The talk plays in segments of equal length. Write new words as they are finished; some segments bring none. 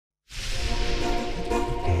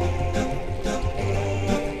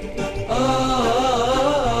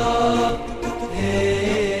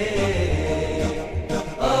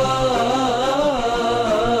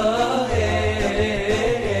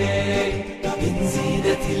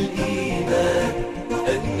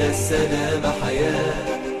السلام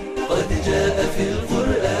حياة قد جاء في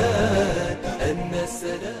القرآن أن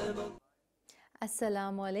السلام.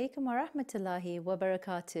 Assalamu alaikum wa rahmatullahi wa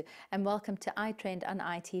barakatuh, and welcome to iTREND on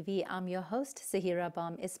ITV. I'm your host, Zaheerah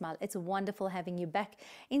Bham Ismail. It's wonderful having you back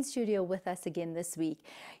in studio with us again this week.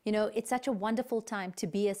 You know, it's such a wonderful time to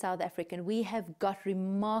be a South African. We have got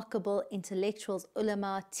remarkable intellectuals,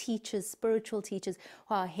 ulama, teachers, spiritual teachers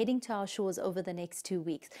who are heading to our shores over the next 2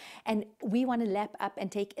 weeks. And we want to lap up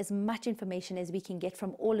and take as much information as we can get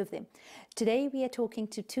from all of them. Today, we are talking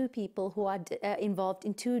to two people who are involved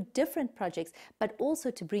in two different projects, but also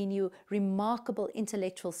to bring you remarkable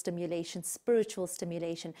intellectual stimulation, spiritual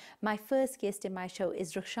stimulation. My first guest in my show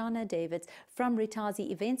is Rukhsana Davids from Ritazi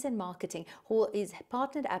Events and Marketing, who is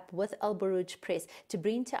partnered up with Al Buruj Press to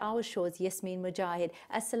bring to our shores Yasmin Mujahid.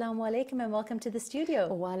 Assalamu alaikum and welcome to the studio.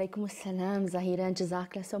 Wa alaikum assalam, Zaheerah, and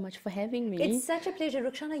Jazakallah so much for having me. It's such a pleasure.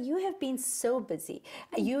 Rukhsana, you have been so busy.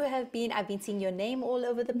 I've been seeing your name all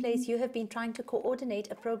over the place. You have been trying to coordinate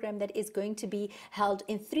a program that is going to be held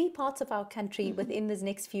in 3 parts of our country within this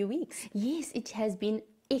next few weeks. Yes, it has been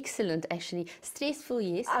excellent, actually. Stressful,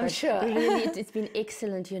 yes. I'm sure. Really, it's been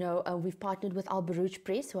excellent. You know, we've partnered with Al Buruj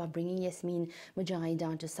Press, who are bringing Yasmin Mujahid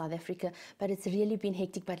down to South Africa. But it's really been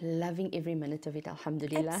hectic, but loving every minute of it,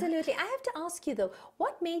 alhamdulillah. Absolutely. I have to ask you, though,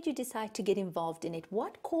 what made you decide to get involved in it?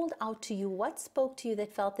 What called out to you? What spoke to you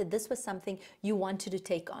that felt that this was something you wanted to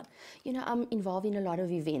take on? You know, I'm involved in a lot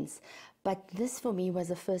of events. But this for me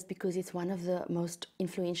was a first because it's one of the most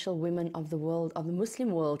influential women of the world, of the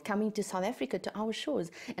Muslim world, coming to South Africa, to our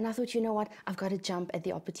shores. And I thought, you know what, I've got to jump at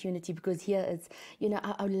the opportunity because here it's, you know,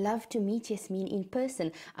 I would love to meet Yasmin in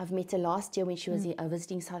person. I've met her last year when she was here,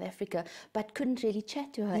 visiting South Africa, but couldn't really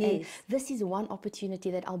chat to her. Yes. And this is one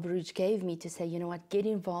opportunity that Al Buruj gave me to say, you know what, get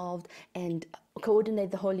involved and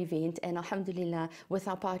coordinate the whole event. And alhamdulillah, with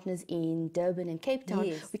our partners in Durban and Cape Town,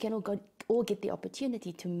 yes, we can all get the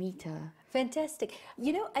opportunity to meet her. Fantastic.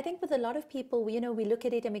 You know, I think with a lot of people, you know, we look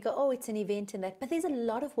at it and we go, oh, it's an event and that, but there's a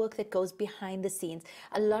lot of work that goes behind the scenes,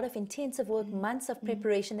 a lot of intensive work, months of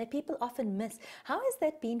preparation that people often miss. How has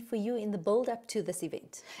that been for you in the build up to this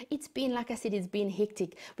event? It's been, like I said, it's been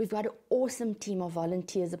hectic. We've got an awesome team of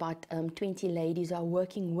volunteers, about 20 ladies who are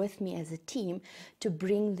working with me as a team to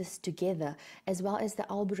bring this together, as well as the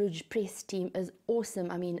Al Buruj Press team is awesome.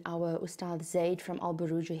 I mean, our Ustad Zaid from Al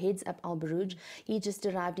Buruj, who heads up Al Buruj, he just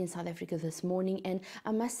arrived in South Africa this morning, and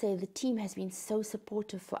I must say the team has been so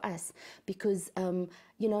supportive for us because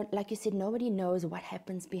you know, like you said, nobody knows what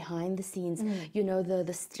happens behind the scenes. You know,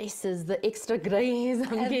 the stresses, the extra grays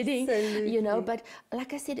I'm getting, you know, but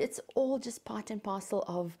like I said, it's all just part and parcel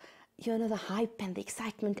of, you know, the hype and the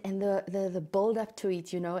excitement and the build up to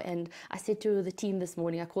it, you know. And I said to the team this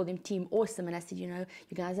morning, I called them Team Awesome, and I said, you know,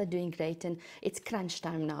 you guys are doing great and it's crunch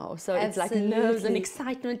time now. So it's like nerves and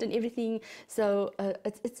excitement and everything. So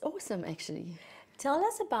it's awesome, actually. Tell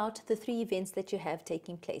us about the 3 events that you have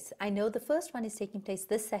taking place. I know the first one is taking place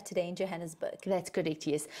this Saturday in Johannesburg. That's correct,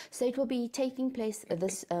 yes. So it will be taking place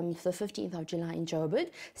this the 15th of July in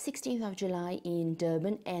Joburg, 16th of July in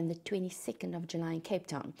Durban, and the 22nd of July in Cape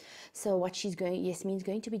Town. So what Yasmin's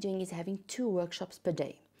going to be doing is having 2 workshops per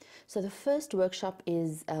day. So the first workshop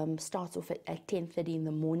is starts off at 10:30 in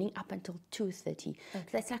the morning up until 2:30. Okay. So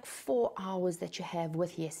that's like 4 hours that you have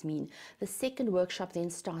with Yasmin. The second workshop then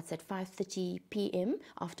starts at 5:30 p.m.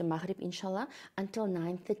 after Maghrib, inshallah, until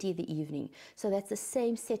 9:30 the evening. So that's the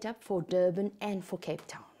same setup for Durban and for Cape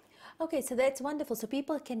Town. Okay, so that's wonderful. So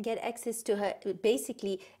people can get access to her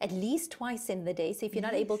basically at least twice in the day. So if you're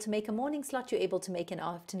not able to make a morning slot, you're able to make an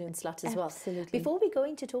afternoon slot as well. Absolutely. Before we go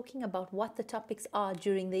into talking about what the topics are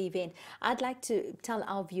during the event, I'd like to tell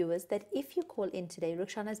our viewers that if you call in today,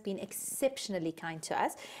 Rukhsana has been exceptionally kind to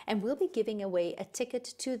us, and we'll be giving away a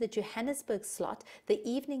ticket to the Johannesburg slot, the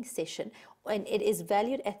evening session, and it is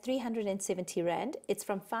valued at 370 Rand. It's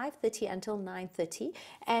from 5:30 until 9:30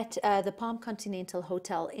 at the Palm Continental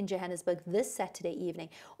Hotel in Johannesburg this Saturday evening.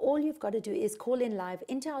 All you've got to do is call in live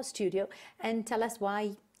into our studio and tell us why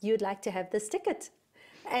you'd like to have this ticket.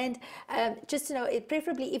 And just to know,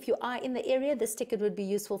 preferably if you are in the area, this ticket would be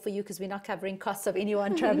useful for you because we're not covering costs of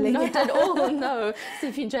anyone traveling. Not at all, no. So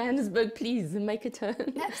if you're in Johannesburg, please make a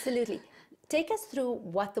turn. Absolutely. Take us through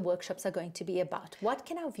what the workshops are going to be about. What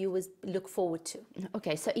can our viewers look forward to?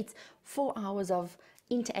 Okay, so it's 4 hours of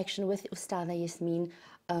interaction with Ustada Yasmin,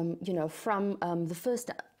 you know, from the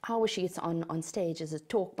first hour she gets on stage. There's a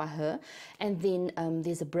talk by her, and then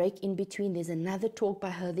there's a break in between. There's another talk by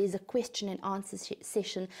her. There's a question and answer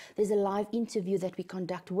session. There's a live interview that we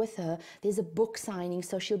conduct with her. There's a book signing,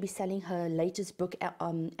 so she'll be selling her latest book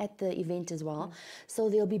at the event as well. So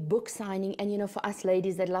there'll be book signing, and you know, for us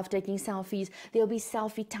ladies that love taking selfies, there'll be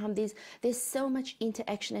selfie time. There's so much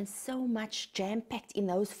interaction and so much jam-packed in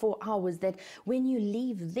those 4 hours that when you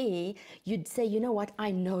leave there, you'd say, you know what,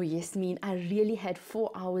 I know Yasmin, I really had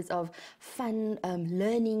 4 hours of fun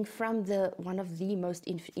learning from one of the most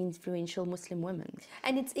influential Muslim women.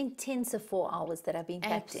 And it's intensive 4 hours that are being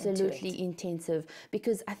packed into it. Absolutely intensive,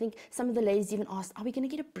 because I think some of the ladies even asked, are we going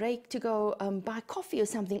to get a break to go buy coffee or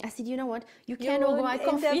something? I said, you know what, you can all buy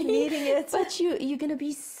coffee, end up needing it. but you're going to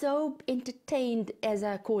be so entertained, as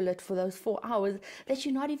I call it, for those 4 hours that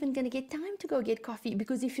you're not even going to get time to go get coffee,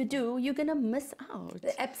 because if you do, you're going to miss out.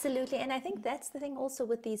 Absolutely. And I think that's the thing also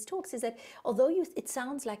with these talks, is that although it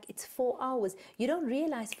sounds like it's 4 hours, you don't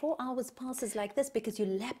realize 4 hours passes like this because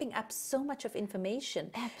you're lapping up so much of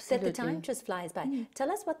information that the time just flies by.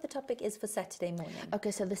 Tell us what the topic is for Saturday morning.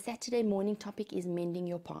 Okay, so the Saturday morning topic is mending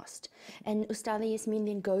your past. And Ustadha Yasmin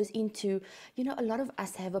then goes into, you know, a lot of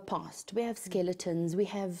us have a past. We have skeletons, we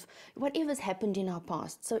have whatever's happened in our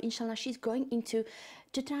past. So inshallah, she's going into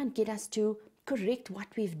to try and get us to correct what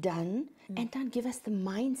we've done and try and give us the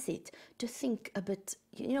mindset to think a bit,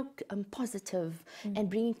 you know, positive, and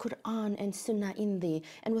bringing Quran and Sunnah in there.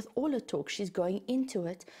 And with all her talk, she's going into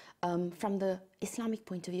it from the Islamic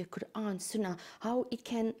point of view, Quran, Sunnah, how it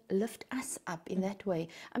can lift us up in that way.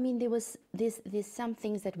 I mean, there's some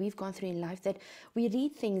things that we've gone through in life that we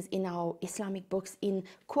read things in our Islamic books in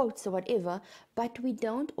quotes or whatever, but we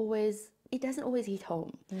don't always, it doesn't always hit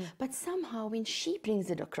home. But somehow when she brings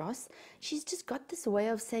it across, she's just got this way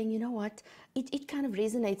of saying, you know what, it kind of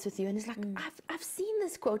resonates with you, and it's like, I've seen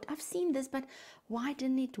this quote, I've seen this, but why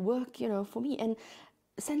didn't it work, you know, for me? And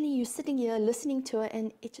suddenly you're sitting here listening to her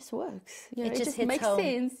and it just works. You know, it just makes home.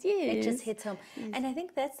 sense. Yes. It just hits home. Yes. And I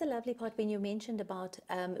think that's the lovely part when you mentioned about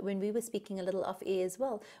when we were speaking a little off air as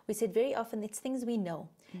well. We said very often it's things we know.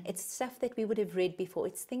 It's stuff that we would have read before.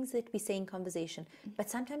 It's things that we say in conversation. But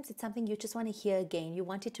sometimes it's something you just want to hear again. You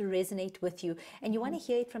want it to resonate with you. And you want to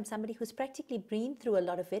hear it from somebody who's practically been through a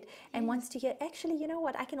lot of it and wants to hear, actually, you know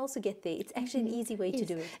what, I can also get there. It's actually an easy way to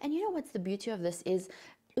do it. And you know what's the beauty of this is,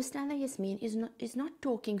 Ustadha Yasmin is not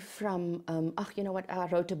talking from, you know what, I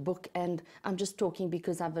wrote a book and I'm just talking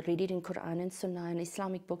because I've read it in Quran and Sunnah and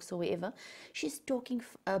Islamic books or wherever. She's talking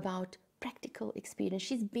about practical experience.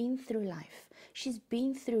 She's been through life. She's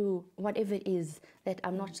been through whatever it is that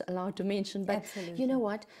I'm not allowed to mention. But you know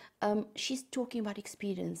what? She's talking about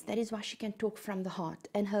experience. That is why she can talk from the heart.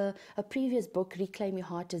 And her previous book, Reclaim Your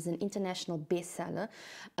Heart, is an international bestseller.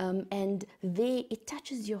 And there it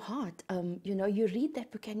touches your heart. You know, you read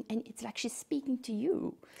that book and it's like she's speaking to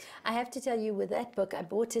you. I have to tell you, with that book, I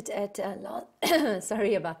bought it at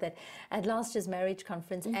sorry about that, at last year's marriage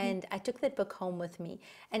conference, and I took that book home with me.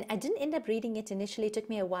 And I didn't end up reading it initially. It took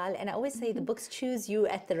me a while, and I always say the books choose you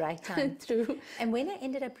at the right time. True. And when I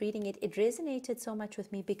ended up reading it, it resonated so much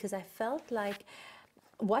with me because I felt like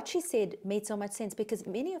what she said made so much sense, because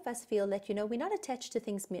many of us feel that, you know, we're not attached to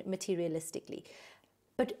things materialistically.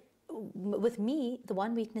 But with me, the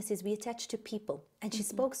one weakness is we attach to people. And she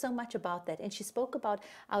spoke so much about that. And she spoke about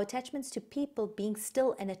our attachments to people being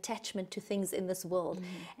still an attachment to things in this world,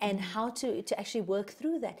 and how to actually work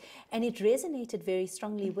through that. And it resonated very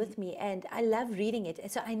strongly with me. And I love reading it.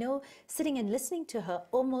 And so I know sitting and listening to her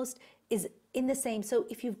almost is in the same. So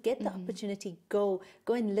if you get the opportunity, go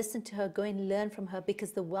and listen to her, go and learn from her,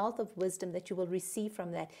 because the wealth of wisdom that you will receive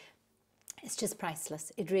from that, it's just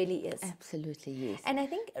priceless. It really is. Absolutely, yes. And I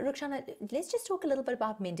think, Rukhsana, let's just talk a little bit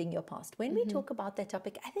about mending your past. When we talk about that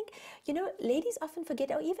topic, I think, you know, ladies often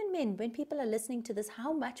forget, or even men, when people are listening to this,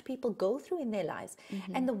 how much people go through in their lives.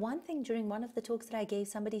 And the one thing during one of the talks that I gave,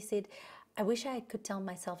 somebody said, I wish I could tell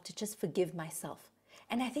myself to just forgive myself.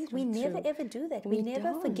 And I think we never ever do that. We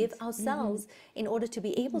never forgive ourselves in order to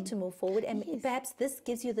be able to move forward. And perhaps this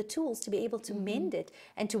gives you the tools to be able to mend it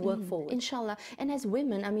and to work forward. Inshallah. And as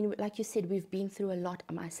women, I mean, like you said, we've been through a lot.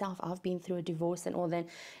 Myself, I've been through a divorce and all that.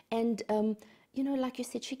 And you know, like you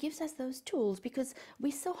said, she gives us those tools, because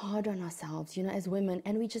we're so hard on ourselves, you know, as women,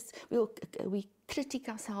 and we critique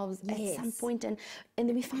ourselves at some point, and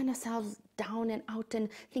then we find ourselves down and out and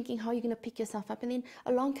thinking, how are you going to pick yourself up? And then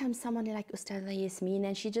along comes someone like Ustadha Yasmin,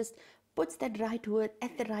 and she just puts that right word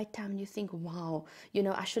at the right time, and you think, wow, you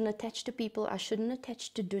know, I shouldn't attach to people, I shouldn't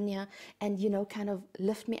attach to dunya, and, you know, kind of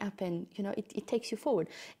lift me up, and, you know, it takes you forward.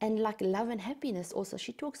 And like love and happiness also,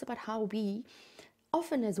 she talks about how we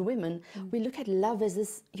often as women, we look at love as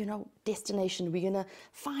this, destination. We're going to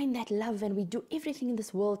find that love, and we do everything in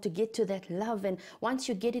this world to get to that love. And once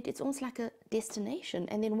you get it, it's almost like a destination.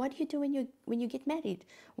 And then what do you do when you get married?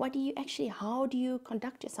 How do you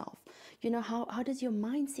conduct yourself? How does your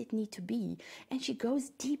mindset need to be? And she goes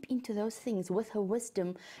deep into those things with her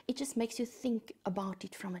wisdom. It just makes you think about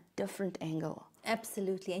it from a different angle.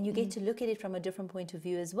 Absolutely. And you get to look at it from a different point of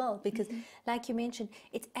view as well, because like you mentioned,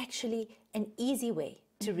 it's actually an easy way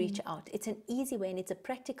to reach out. It's an easy way, and it's a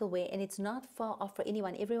practical way, and it's not far off for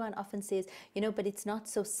anyone. Everyone often says, but it's not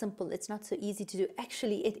so simple, it's not so easy to do.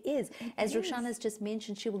 Actually, it is. As Rukhsana's just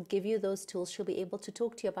mentioned, she will give you those tools. She'll be able to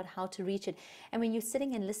talk to you about how to reach it. And when you're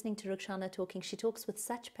sitting and listening to Rukhsana talking, she talks with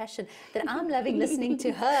such passion that I'm loving listening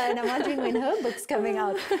to her, and I'm wondering when her book's coming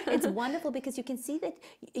out. It's wonderful because you can see that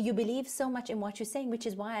you believe so much in what you're saying, which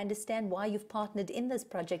is why I understand why you've partnered in this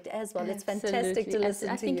project as well. It's fantastic to listen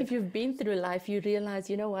to. I think if you've been through life, you realize,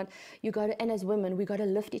 you know what, and as women, we got to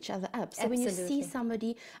lift each other up. So when you see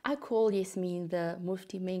somebody, I call Yasmin the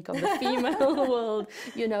Mufti Mink of the female world,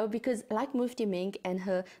 because like Mufti Mink and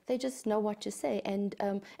her, they just know what to say. And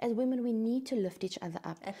as women, we need to lift each other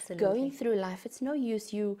up. Absolutely. Going through life, it's no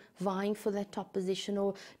use you vying for that top position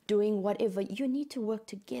or doing whatever. You need to work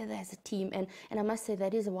together as a team. And I must say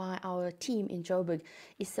that is why our team in Joburg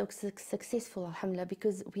is so successful, alhamdulillah,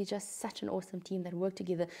 because we're just such an awesome team that work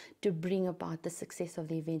together to bring about the success of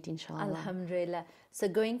the event, inshallah. Alhamdulillah. So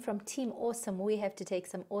going from Team Awesome, we have to take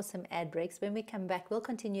some awesome ad breaks. When we come back, we'll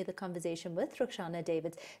continue the conversation with Rukhsana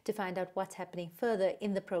Davids to find out what's happening further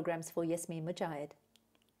in the programs for Yasmin Mujahid.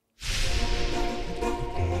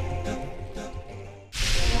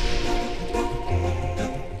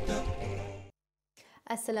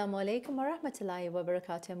 Assalamu alaikum wa rahmatullahi wa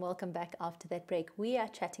barakatuh, and welcome back after that break. We are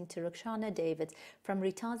chatting to Rukhsana Davids from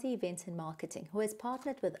Ritazi Events and Marketing, who has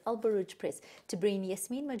partnered with Al Buruj Press to bring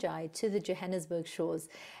Yasmin Mujahid to the Johannesburg shores.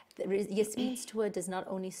 Yasmin's tour does not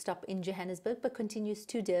only stop in Johannesburg but continues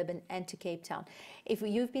to Durban and to Cape Town. If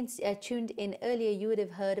you've been tuned in earlier, you would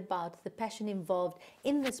have heard about the passion involved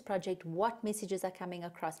in this project, what messages are coming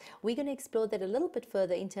across. We're going to explore that a little bit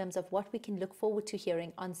further in terms of what we can look forward to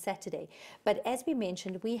hearing on Saturday. But as we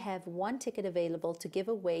mentioned, we have one ticket available to give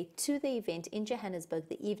away to the event in Johannesburg,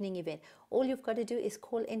 the evening event. All you've got to do is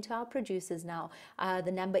call into our producers now.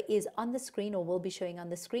 The number is on the screen, or will be showing on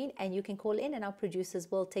the screen, and you can call in and our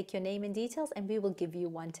producers will take your name and details and we will give you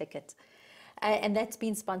one ticket. And that's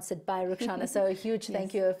been sponsored by Rukhsana, so a huge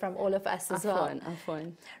thank you from all of us as well.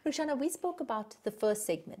 Afwan. Rukhsana, we spoke about the first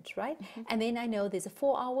segment, right? And then I know there's a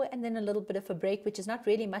 4-hour and then a little bit of a break, which is not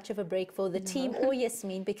really much of a break for the team or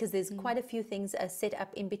Yasmin, because there's quite a few things set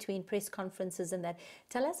up in between press conferences and that.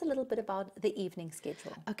 Tell us a little bit about the evening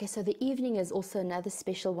schedule. Okay, so the evening is also another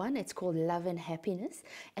special one. It's called Love and Happiness,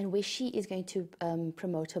 and where she is going to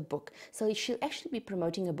promote her book. So she'll actually be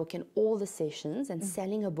promoting a book in all the sessions and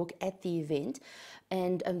selling a book at the event.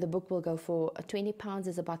 And the book will go for £20,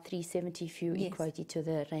 is about $3.70 if you equate it to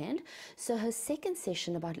the rand. So her second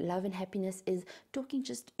session about love and happiness is talking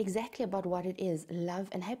just exactly about what it is, love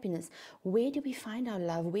and happiness. Where do we find our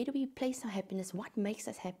love? Where do we place our happiness? What makes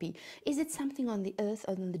us happy? Is it something on the earth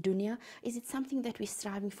or on the dunya? Is it something that we're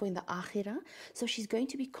striving for in the akhirah? So she's going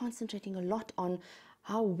to be concentrating a lot on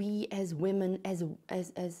how we as women, as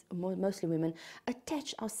mostly women,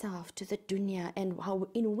 attach ourselves to the dunya, and how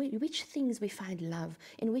in which things we find love,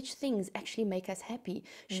 in which things actually make us happy.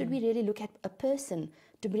 Should we really look at a person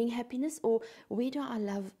to bring happiness, or where do our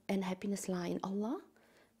love and happiness lie? In Allah?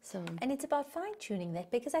 And it's about fine-tuning that,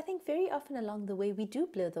 because I think very often along the way we do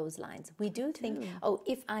blur those lines. We do think, oh,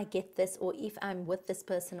 if I get this, or if I'm with this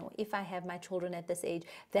person, or if I have my children at this age,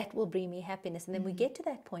 that will bring me happiness. And then we get to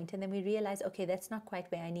that point and then we realize, okay, that's not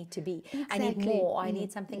quite where I need to be. I need more, or I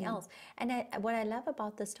need something else. And what I love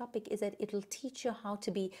about this topic is that it'll teach you how to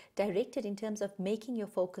be directed in terms of making your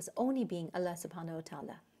focus only being Allah subhanahu wa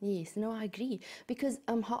ta'ala. Yes, no, I agree. Because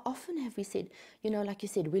how often have we said, like you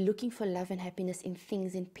said, we're looking for love and happiness in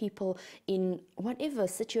things, in people, in whatever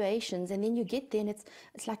situations, and then you get there and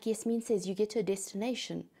it's like Yasmin says, you get to a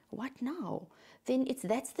destination. What now? Then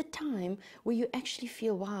that's the time where you actually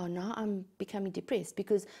feel, wow, now I'm becoming depressed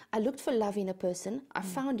because I looked for love in a person, I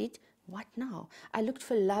found it, what now? I looked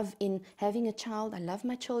for love in having a child, I love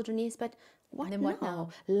my children, yes, but what now?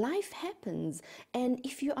 Life happens. And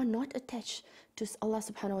if you are not attached to Allah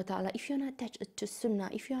subhanahu wa ta'ala, if you're not attached to sunnah,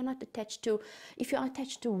 if you're attached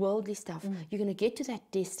to worldly stuff, you're going to get to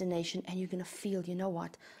that destination and you're going to feel, you know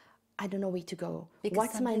what? I don't know where to go. Because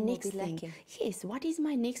what's my next thing? Lacking. Yes, what is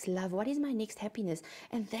my next love? What is my next happiness?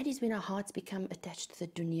 And that is when our hearts become attached to the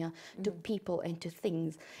dunya, to people and to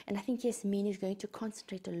things. And I think Yasmin is going to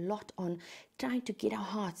concentrate a lot on trying to get our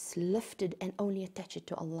hearts lifted and only attach it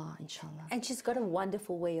to Allah, inshallah. And she's got a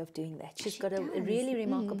wonderful way of doing that. She's got a does. really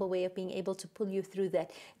remarkable way of being able to pull you through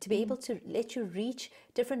that, to be able to let you reach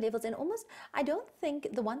different levels. And almost, I don't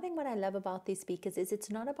think, the one thing what I love about these speakers is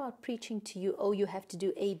it's not about preaching to you, oh, you have to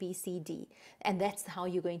do A, B, C, D, and that's how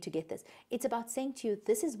you're going to get this. It's about saying to you,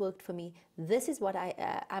 this has worked for me, this is what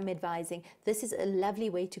I'm advising, this is a lovely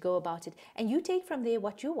way to go about it. And you take from there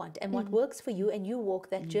what you want and what works for you, and you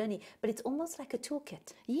walk that journey. But it's almost like a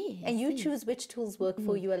toolkit. Yes, and you choose which tools work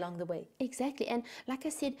for you along the way. Exactly. And like I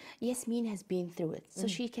said, Yasmin has been through it, so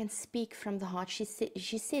she can speak from the heart.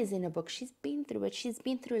 She says in a book, she's been through it, she's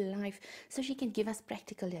been through life, so she can give us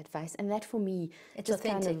practical advice. And that, for me, it's just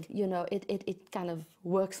authentic. kind of, you know, it kind of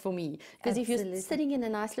works for me. Because if you're sitting in a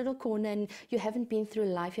nice little corner and you haven't been through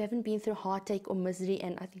life, you haven't been through heartache or misery,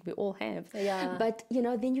 and I think we all have. Yeah. But, you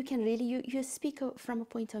know, then you can really, you speak from a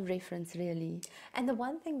point of reference, really. And the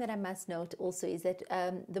one thing that I must note also is that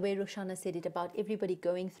the way Roshana said it about everybody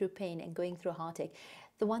going through pain and going through heartache,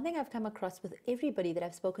 the one thing I've come across with everybody that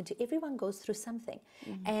I've spoken to, everyone goes through something.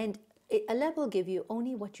 And Allah will give you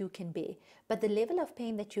only what you can bear. But the level of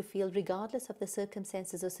pain that you feel, regardless of the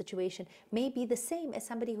circumstances or situation, may be the same as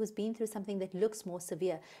somebody who's been through something that looks more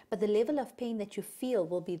severe. But the level of pain that you feel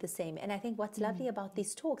will be the same. And I think what's lovely about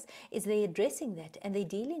these talks is they're addressing that, and they're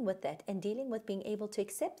dealing with that, and dealing with being able to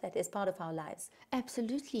accept that as part of our lives.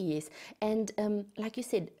 Absolutely, yes. And like you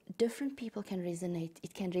said, different people can resonate.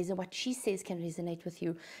 It can resonate. What she says can resonate with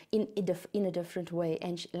you in a different way.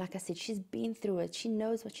 And like I said, she's been through it. She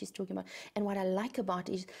knows what she's talking about. And what I like about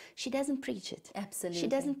it is she doesn't preach it. Absolutely. She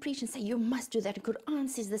doesn't preach and say, you must do that. Quran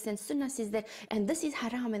says this and Sunnah says that, and this is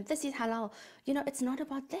haram and this is halal. You know, it's not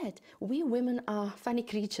about that. We women are funny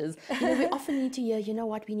creatures. You know, we often need to hear, you know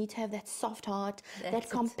what, we need to have that soft heart, that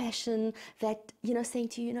compassion, that, you know, saying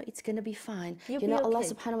to you, you know, it's going to be fine. You'll you know, be Allah okay.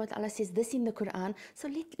 subhanahu wa ta'ala says this in the Quran. So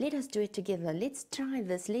let us do it together. Let's try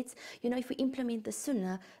this. Let's, you know, if we implement the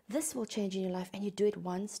Sunnah, this will change in your life. And you do it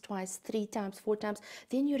once, twice, 3 times, 4 times.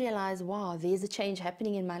 Then you realize, wow, there's a change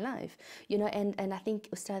happening in my life. You know, and I think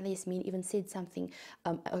Ustadha Yasmin even said something,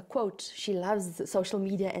 a quote. She loves social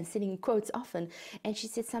media and sending quotes often. And she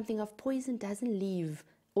said something of, poison doesn't leave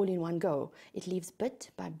all in one go. It leaves bit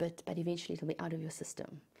by bit, but eventually it'll be out of your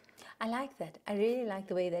system. I like that. I really like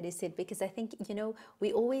the way that is said, because I think, you know,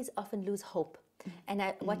 we always often lose hope. And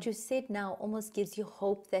what you said now almost gives you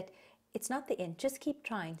hope that it's not the end. Just keep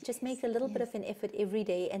trying. Just make a little bit of an effort every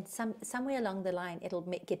day, and somewhere along the line, it'll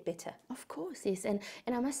get better. Of course, yes. And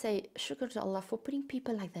I must say, shukr to Allah for putting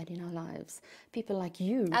people like that in our lives. People like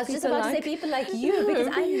you. I was just about to say people like you, because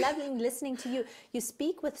I love listening to you. You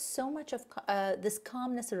speak with so much of this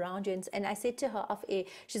calmness around you. And I said to her off air,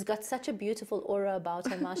 she's got such a beautiful aura about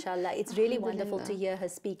her, mashallah. It's really wonderful to hear her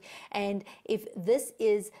speak. And if this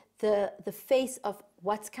is the face of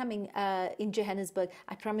what's coming in Johannesburg,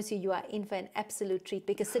 I promise you, you are in for an absolute treat,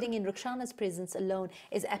 because sitting in Rukhsana's presence alone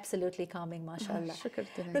is absolutely calming, mashallah.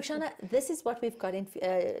 Rukhsana, this is what we've got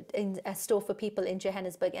in store for people in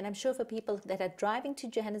Johannesburg, and I'm sure for people that are driving to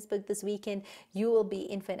Johannesburg this weekend, you will be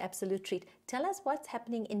in for an absolute treat. Tell us what's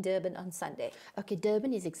happening in Durban on Sunday. Okay,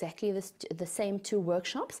 Durban is exactly the same 2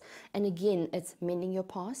 workshops, and again, it's mending your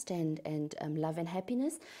past and love and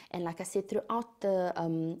happiness. And like I said, throughout the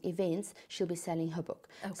events, she'll be selling her book.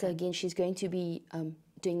 Okay. So again, she's going to be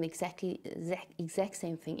doing the exact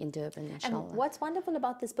same thing in Durban, inshallah. And what's wonderful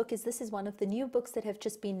about this book is this is one of the new books that have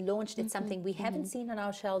just been launched. It's something we haven't seen on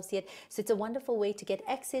our shelves yet. So it's a wonderful way to get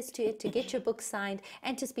access to it, to get your book signed,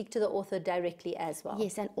 and to speak to the author directly as well.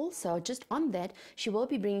 Yes, and also just on that, she will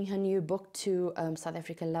be bringing her new book to South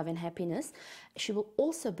Africa, Love and Happiness. She will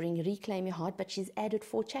also bring Reclaim Your Heart, but she's added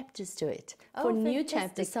 4 chapters to it. For new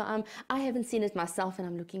chapters. So I haven't seen it myself, and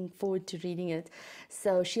I'm looking forward to reading it.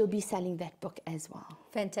 So she'll be selling that book as well.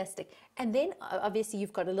 Fantastic. And then obviously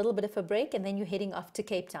you've got a little bit of a break, and then you're heading off to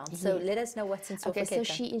Cape Town. So let us know what's in store for Cape Town. Okay,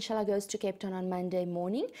 so she inshallah goes to Cape Town on Monday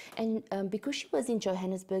morning, and because she was in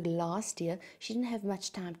Johannesburg last year, she didn't have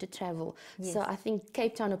much time to travel. Yes. So I think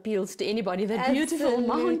Cape Town appeals to anybody, that beautiful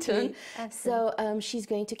mountain. Absolutely. So she's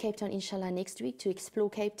going to Cape Town inshallah next week to explore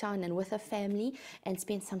Cape Town and with her family and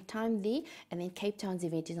spend some time there. And then Cape Town's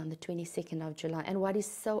event is on the 22nd of July. And what is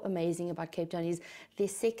so amazing about Cape Town is their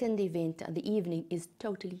second event, the evening, is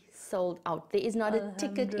totally sold out. There is not a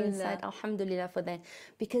ticket inside. Alhamdulillah for that.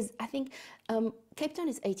 Because I think Cape Town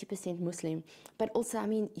is 80% Muslim, but also, I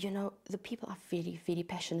mean, you know, the people are very, very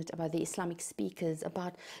passionate about the Islamic speakers,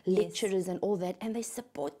 about lecturers and all that, and they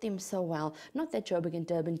support them so well. Not that Joburg and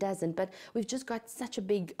Durban doesn't, but we've just got such a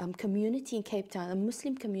big community in Cape Town, a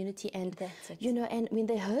Muslim community, and, you know, and when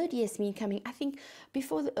they heard Yasmin coming, I think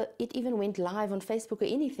before it even went live on Facebook or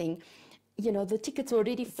anything, you know, the tickets were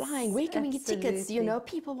already flying. Where can we get tickets? You Absolutely. know,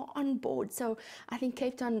 people were on board. So I think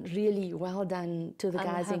Cape Town, really well done to the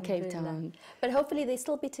guys in Cape Alhamdulillah. Town. But hopefully there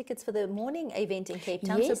still be tickets for the morning event in Cape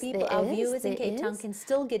Town. So Yes, people, there our is, viewers in there Cape Town is. can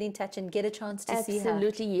still get in touch and get a chance to see her.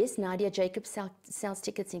 Absolutely, yes. Nadia Jacobs sells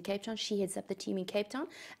tickets in Cape Town. She heads up the team in Cape Town.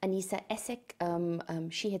 Anissa Esek,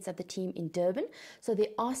 she heads up the team in Durban. So there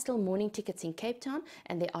are still morning tickets in Cape Town,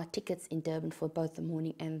 and there are tickets in Durban for both the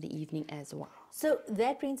morning and the evening as well. So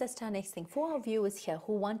that brings us to our next thing. For our viewers here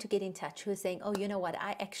who want to get in touch, who are saying, oh, you know what,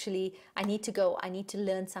 I need to go, I need to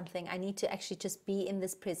learn something, I need to actually just be in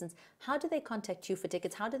this presence. How do they contact you for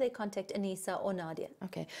tickets? How do they contact Anissa or Nadia?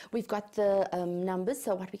 Okay, we've got the numbers.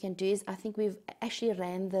 So what we can do is, I think we've actually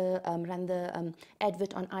ran the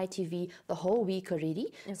advert on ITV the whole week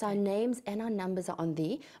already. Okay. So our names and our numbers are on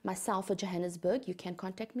there. Myself for Johannesburg, you can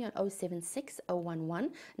contact me on 076 011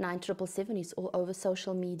 9777. It's all over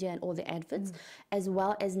social media and all the adverts. As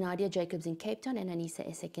well as Nadia Jacobs in Cape Town and Anissa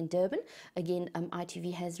Esek in Durban. Again,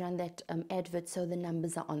 ITV has run that advert, so the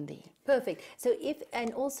numbers are on there. Perfect. So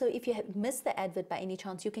also if you have missed the advert by any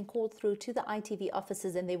chance, you can call through to the ITV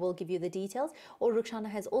offices and they will give you the details. Or Rukhsana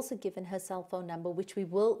has also given her cell phone number, which we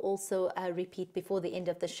will also repeat before the end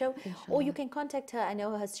of the show. Inshallah. Or you can contact her. I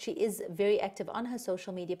know she is very active on her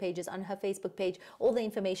social media pages, on her Facebook page. All the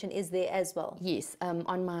information is there as well. Yes,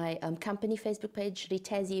 on my company Facebook page,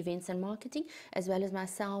 Ritazi Events and Marketing, as well as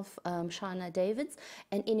myself, Shana Davids,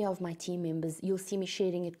 and any of my team members. You'll see me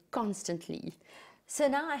sharing it constantly. So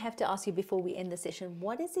now I have to ask you before we end the session,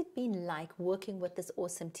 what has it been like working with this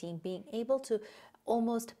awesome team, being able to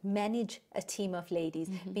almost manage a team of ladies,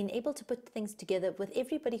 being able to put things together with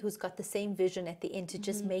everybody who's got the same vision at the end to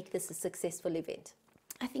just make this a successful event?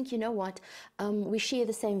 I think, you know what, we share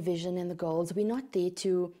the same vision and the goals. We're not there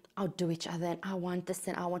to outdo each other and I want this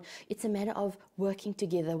and I want. It's a matter of working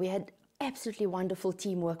together. We had absolutely wonderful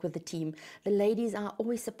teamwork with the team. The ladies are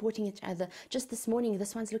always supporting each other. Just this morning,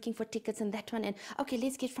 this one's looking for tickets and that one, and okay,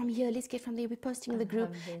 let's get from here, let's get from there. We're posting in the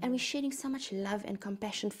group and we're sharing so much love and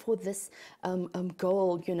compassion for this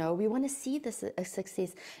goal. You know, we want to see this a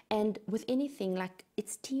success. And with anything, like,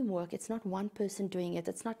 it's teamwork. It's not one person doing it.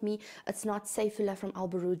 It's not me. It's not Saifullah from Al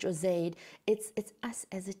Barouj or Zaid. It's us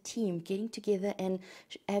as a team getting together and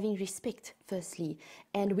having respect, firstly.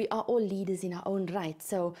 And we are all leaders in our own right.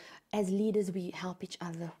 So as leaders, we help each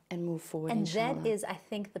other and move forward. And inshallah. that is, I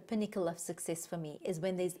think, the pinnacle of success for me, is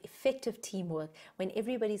when there's effective teamwork, when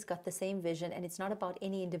everybody's got the same vision and it's not about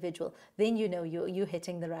any individual, then you know you're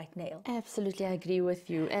hitting the right nail. Absolutely, I agree with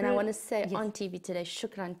you. And I want to say on Yes. TV today,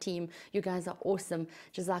 shukran team, you guys are awesome.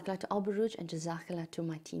 Jazakallah to Al Barouj and Jazakallah to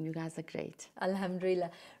my team. You guys are great. Alhamdulillah.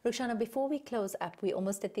 Rukhsana, before we close up, we're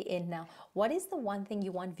almost at the end now. What is the one thing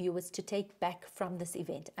you want viewers to take back from this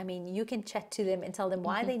event? I mean, you can chat to them and tell them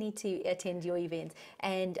why they need to attend your event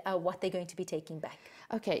and what they're going to be taking back.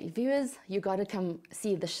 Okay, viewers, you got to come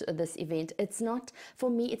see this event. It's not, for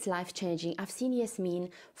me, it's life-changing. I've seen Yasmin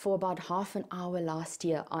for about half an hour last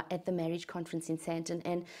year at the marriage conference in Sandton.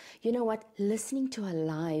 And you know what? Listening to her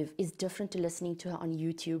live is different to listening to her on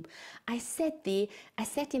YouTube. I sat there, I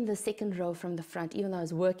sat in the second row from the front, even though I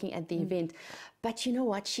was working at the event. But you know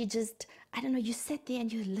what? She just, I don't know, you sat there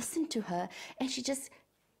and you listen to her and she just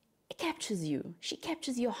captures you. She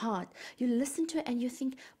captures your heart. You listen to her and you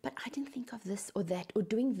think, but I didn't think of this or that or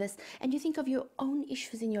doing this. And you think of your own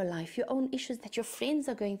issues in your life, your own issues that your friends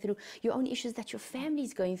are going through, your own issues that your family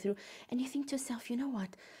is going through. And you think to yourself, you know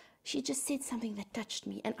what? She just said something that touched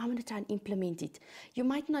me and I'm going to try and implement it. You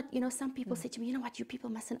might not, you know, some people say to me, you know what, you people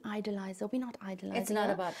mustn't idolize her. We're not idolizing It's not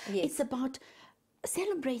her. about, yes. It's about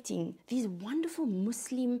celebrating these wonderful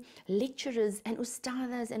Muslim lecturers and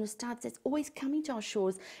ustadas and ustads that's always coming to our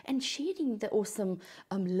shores and sharing the awesome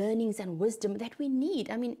learnings and wisdom that we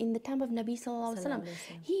need. I mean, in the time of Nabi Sallallahu Alaihi Wasallam,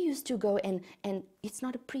 he used to go and it's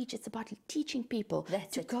not a preach, it's about teaching people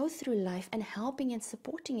to go through life and helping and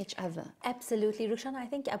supporting each other. Absolutely. Rukhsana, I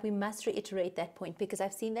think we must reiterate that point because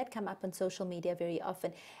I've seen that come up on social media very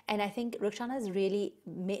often. And I think Rukhsana has really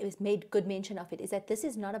made good mention of it, is that this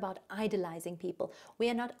is not about idolizing people. We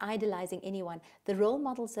are not idolizing anyone. The role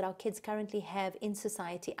models that our kids currently have in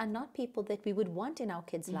society are not people that we would want in our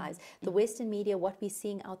kids' lives. The Western media, what we're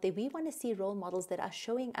seeing out there, we want to see role models that are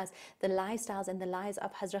showing us the lifestyles and the lives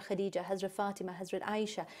of Hazrat Khadija, Hazrat Fatima, Hazrat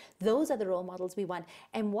Aisha. Those are the role models we want.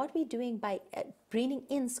 And what we're doing by bringing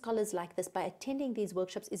in scholars like this, by attending these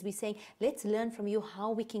workshops, is we're saying, let's learn from you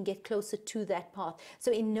how we can get closer to that path.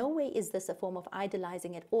 So in no way is this a form of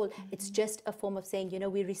idolizing at all. It's just a form of saying, you know,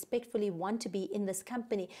 we respectfully want to be in this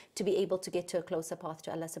company to be able to get to a closer path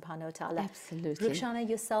to Allah subhanahu wa ta'ala. Absolutely. Rukhsana,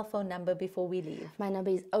 your cell phone number before we leave. My number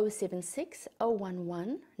is 076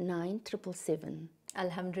 011 9777.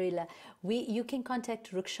 Alhamdulillah. You can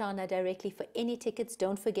contact Rukhshana directly for any tickets.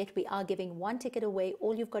 Don't forget, we are giving 1 ticket away.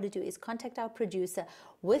 All you've got to do is contact our producer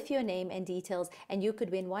with your name and details, and you could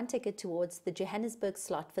win 1 ticket towards the Johannesburg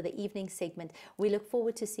slot for the evening segment. We look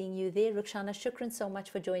forward to seeing you there. Rukhshana, shukran so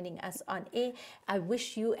much for joining us on air. I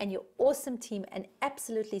wish you and your awesome team an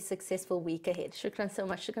absolutely successful week ahead. Shukran so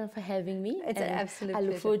much. Shukran for having me. It's an absolute I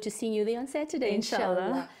look pleasure. forward to seeing you there on Saturday,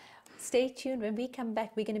 inshallah. Stay tuned. When we come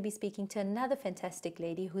back, we're going to be speaking to another fantastic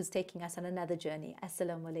lady who's taking us on another journey.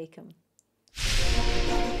 Assalamu alaikum.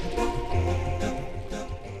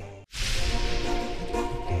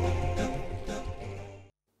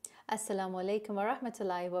 Assalamu alaikum wa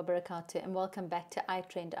rahmatullahi wa barakatuh, and welcome back to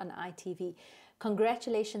iTREND on ITV.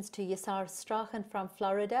 Congratulations to Yasar Strachen from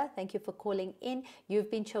Florida. Thank you for calling in. You've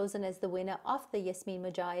been chosen as the winner of the Yasmin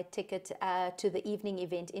Mujahid ticket to the evening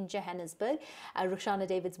event in Johannesburg. Rukhshana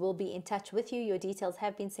Davids will be in touch with you. Your details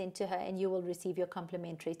have been sent to her and you will receive your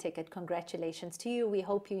complimentary ticket. Congratulations to you. We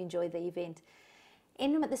hope you enjoy the event.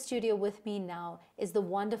 In the studio with me now is the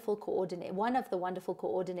wonderful one of the wonderful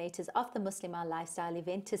coordinators of the Muslimah Lifestyle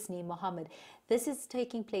event, Tasneem Mohammed. This is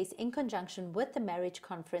taking place in conjunction with the marriage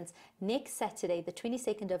conference next Saturday, the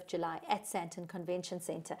 22nd of July at Sandton Convention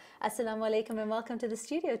Centre. Assalamu alaikum and welcome to the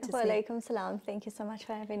studio, Tasneem. Wa alaikum salam. Thank you so much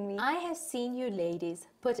for having me. I have seen you ladies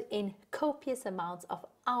put in copious amounts of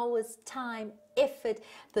hours, time, effort,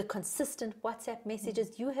 the consistent WhatsApp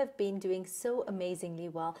messages. You have been doing so amazingly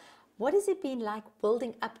well. What has it been like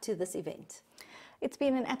building up to this event? It's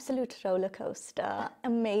been an absolute roller coaster,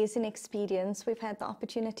 amazing experience. We've had the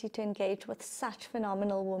opportunity to engage with such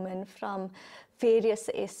phenomenal women from various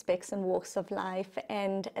aspects and walks of life,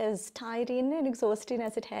 and as tiring and exhausting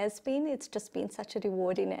as it has been, it's just been such a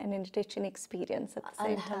rewarding and enriching experience at the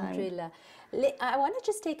same time. I want to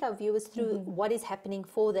just take our viewers through what is happening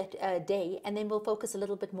for that day, and then we'll focus a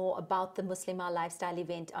little bit more about the Muslimah Lifestyle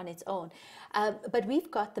event on its own. But we've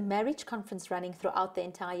got the marriage conference running throughout the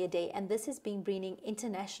entire day, and this has been bringing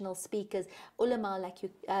international speakers, ulama like you,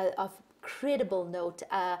 of credible note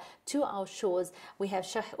to our shores. We have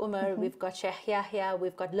Sheikh Umar, we've got Sheikh Yahya,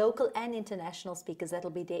 we've got local and international speakers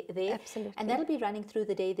that'll be there. Absolutely. And that'll be running through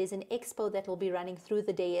the day. There's an expo that will be running through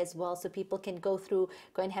the day as well, so people can go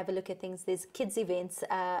and have a look at things. There's kids events,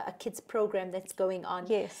 a kids program that's going on.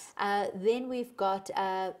 Yes. Then we've got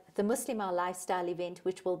the Muslimah Lifestyle event,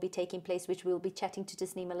 which will be taking place, which we'll be chatting to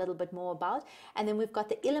Tasneem a little bit more about. And then we've got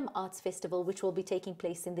the Ilm Arts Festival, which will be taking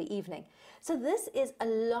place in the evening. So this is a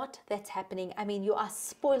lot that's happening. I mean, you are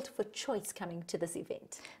spoilt for choice coming to this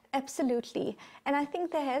event. Absolutely. And I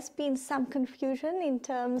think there has been some confusion in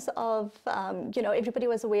terms of, everybody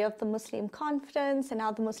was aware of the Muslim conference and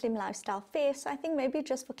now the Muslim Lifestyle Fair. So I think maybe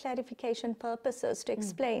just for clarification purposes to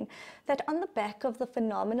explain that on the back of the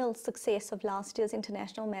phenomenal success of last year's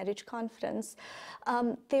International Marriage Conference,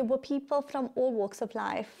 there were people from all walks of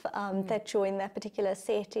life that joined that particular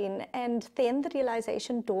setting. And then the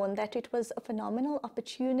realization dawned that it was a phenomenal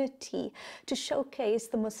opportunity to showcase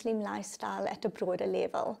the Muslim lifestyle at a broader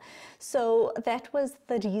level. So that was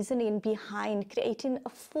the reasoning behind creating a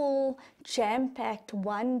full, jam-packed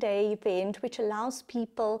one-day event which allows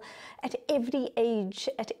people at every age,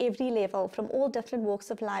 at every level, from all different walks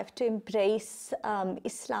of life to embrace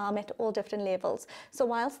Islam at all different levels. So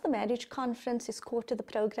whilst the marriage conference is core to the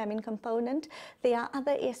programming component, there are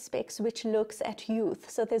other aspects which looks at youth.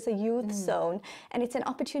 So there's a youth zone, and it's an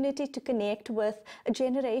opportunity to connect with a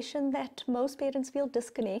generation that most parents feel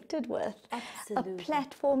disconnected with. Absolutely. A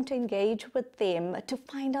platform to engage with them, to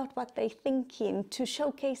find out what they're thinking, to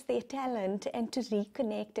showcase their talent, and to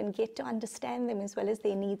reconnect and get to understand them as well as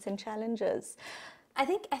their needs and challenges. I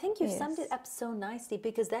think you've summed it up so nicely,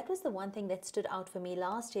 because that was the one thing that stood out for me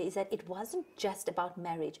last year, is that it wasn't just about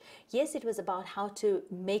marriage. Yes, it was about how to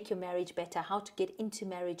make your marriage better, how to get into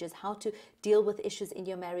marriages, how to deal with issues in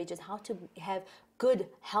your marriages, how to have good,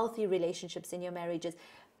 healthy relationships in your marriages.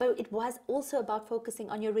 But it was also about focusing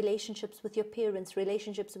on your relationships with your parents,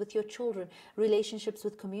 relationships with your children, relationships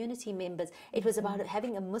with community members. It was about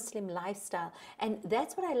having a Muslim lifestyle. And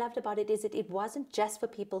that's what I loved about it, is that it wasn't just for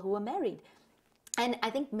people who were married. And I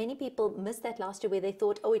think many people missed that last year, where they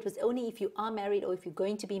thought, oh, it was only if you are married, or if you're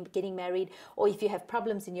going to be getting married, or if you have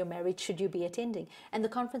problems in your marriage, should you be attending. And the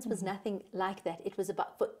conference was nothing like that. It was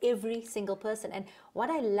about for every single person. And what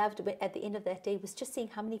I loved at the end of that day was just seeing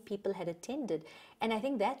how many people had attended. And I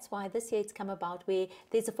think that's why this year it's come about, where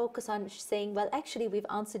there's a focus on saying, well, actually, we've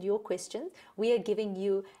answered your questions. We are giving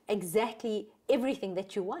you exactly everything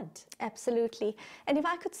that you want. Absolutely. And if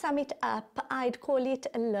I could sum it up, I'd call it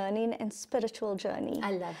a learning and spiritual journey.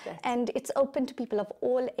 I love that. And it's open to people of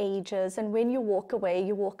all ages. And when you walk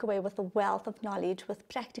away with a wealth of knowledge, with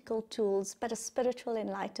practical tools, but a spiritual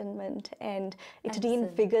enlightenment. And it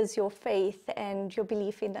reinvigors your faith and your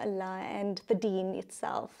belief in Allah and the deen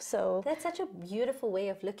itself. So that's such a beautiful way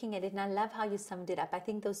of looking at it. And I love how you summed it up. I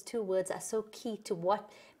think those two words are so key to what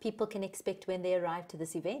people can expect when they arrive to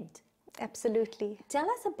this event. Absolutely. Tell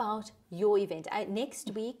us about your event.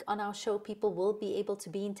 Next week on our show, people will be able to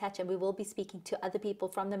be in touch, and we will be speaking to other people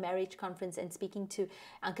from the marriage conference and speaking to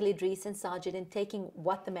Uncle Idris and Sajid and taking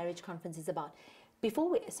what the marriage conference is about.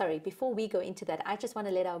 Before we go into that, I just want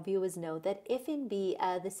to let our viewers know that FNB,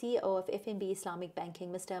 the CEO of FNB Islamic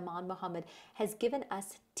Banking, Mr. Aman Mohammed, has given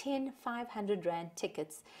us 10 500 Rand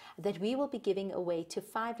tickets that we will be giving away to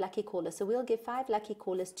 5 lucky callers. So we'll give 5 lucky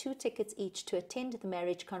callers 2 tickets each to attend the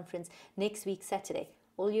marriage conference next week, Saturday.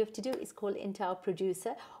 All you have to do is call into our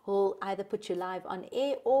producer, who will either put you live on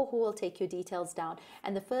air or who will take your details down.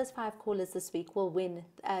 And the first 5 callers this week will win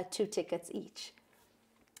 2 tickets each.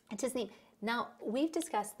 Tasneem, now, we've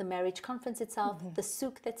discussed the marriage conference itself, the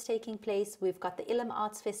souk that's taking place, we've got the Ilm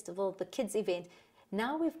Arts Festival, the kids event.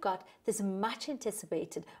 Now we've got this much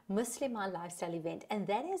anticipated Muslimah lifestyle event, and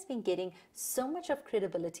that has been getting so much of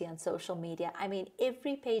credibility on social media. I mean,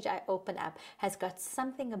 every page I open up has got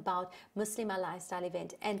something about Muslimah lifestyle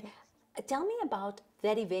event. And tell me about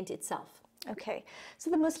that event itself. Okay, so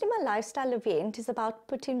the Muslimah lifestyle event is about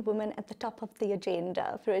putting women at the top of the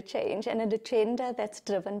agenda for a change, and an agenda that's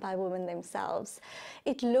driven by women themselves.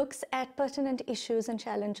 It looks at pertinent issues and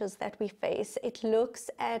challenges that we face. It looks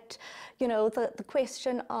at, you know, the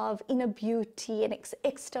question of inner beauty and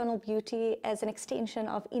external beauty as an extension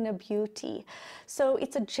of inner beauty. So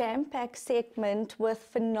it's a jam-packed segment with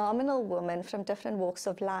phenomenal women from different walks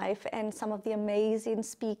of life and some of the amazing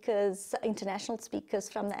speakers, international speakers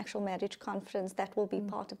from the actual marriage conference that will be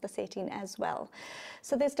part of the setting as well.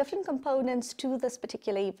 So there's different components to this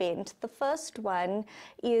particular event. The first one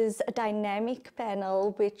is a dynamic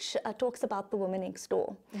panel which talks about the woman next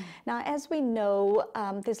door. Now, as we know,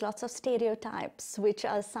 there's lots of stereotypes which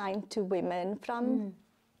are assigned to women from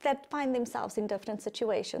that find themselves in different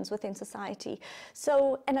situations within society.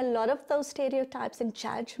 So, and a lot of those stereotypes and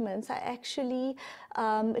judgments are actually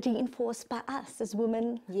reinforced by us as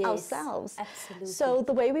women ourselves. Absolutely. So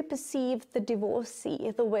the way we perceive the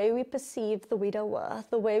divorcee, the way we perceive the widower,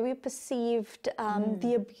 the way we perceived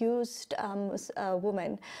the abused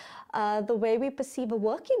woman, the way we perceive a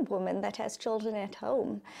working woman that has children at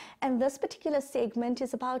home. And this particular segment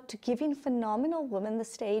is about giving phenomenal women the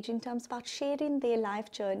stage in terms about sharing their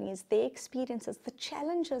life journeys, their experiences, the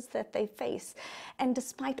challenges that they face. And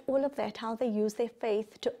despite all of that, how they use their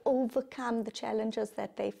faith to overcome the challenges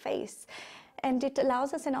that they face. And it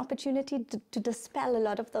allows us an opportunity to dispel a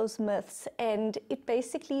lot of those myths, and it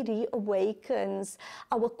basically reawakens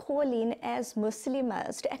our calling as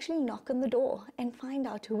Muslimas to actually knock on the door and find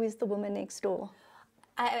out who is the woman next door.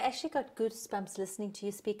 I actually got goosebumps listening to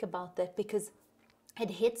you speak about that, because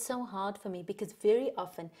it hit so hard for me, because very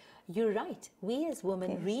often, you're right, we as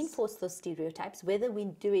women reinforce those stereotypes, whether we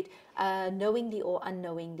do it knowingly or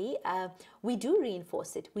unknowingly. We do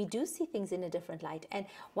reinforce it. We do see things in a different light. And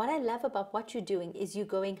what I love about what you're doing is you're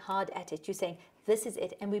going hard at it. You're saying, this is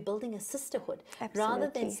it, and we're building a sisterhood. Absolutely.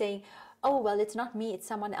 Rather than saying, oh, well, it's not me, it's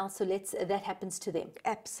someone else, so that happens to them.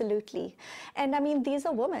 Absolutely. And I mean, these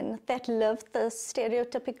are women that live the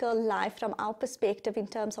stereotypical life from our perspective in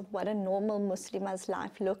terms of what a normal Muslima's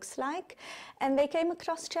life looks like. And they came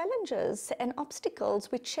across challenges and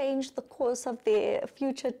obstacles which changed the course of their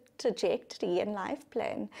future trajectory and life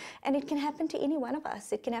plan. And it can happen to any one of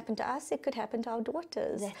us. It can happen to us, it could happen to our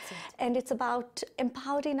daughters. That's it. And it's about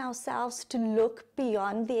empowering ourselves to look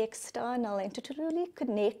beyond the external and to truly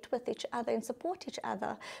connect with each other and support each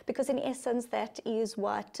other, because in essence that is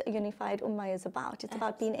what Unified Ummah is about. It's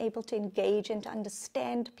about being able to engage and to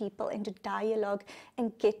understand people and to dialogue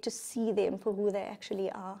and get to see them for who they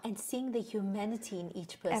actually are. And seeing the humanity in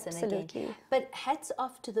each person Absolutely. again. But hats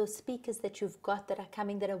off to those speakers that you've got that are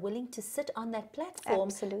coming, that are willing to sit on that platform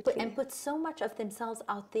Absolutely. and put so much of themselves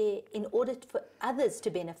out there in order for others to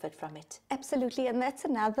benefit from it. Absolutely, and that's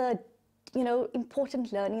another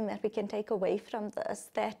important learning that we can take away from this,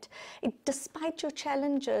 that despite your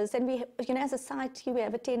challenges, and we, as a society, we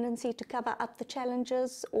have a tendency to cover up the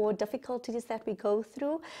challenges or difficulties that we go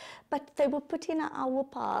through, but they were put in our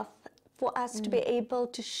path for us to be able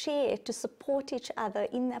to share, to support each other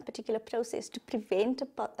in that particular process, to prevent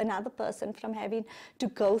another person from having to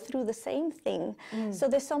go through the same thing. So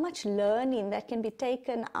there's so much learning that can be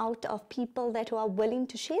taken out of people that who are willing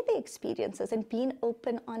to share their experiences and being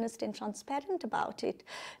open, honest, and transparent about it.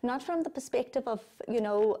 Not from the perspective of,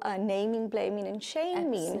 naming, blaming, and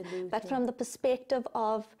shaming, Absolutely. but from the perspective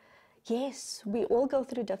of, yes, we all go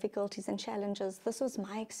through difficulties and challenges. This was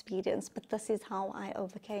my experience, but this is how I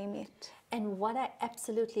overcame it. And what I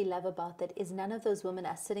absolutely love about that is none of those women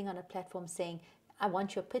are sitting on a platform saying, I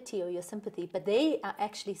want your pity or your sympathy, but they are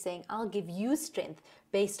actually saying, I'll give you strength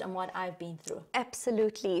based on what I've been through.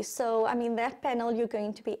 Absolutely. So, I mean, that panel, you're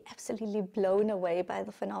going to be absolutely blown away by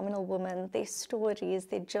the phenomenal women, their stories,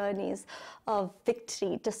 their journeys of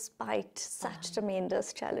victory despite such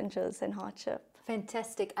tremendous challenges and hardship.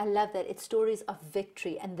 Fantastic. I love that. It's stories of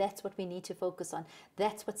victory, and that's what we need to focus on.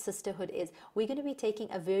 That's what sisterhood is. We're going to be taking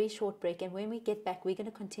a very short break, and when we get back, we're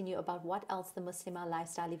going to continue about what else the Muslimah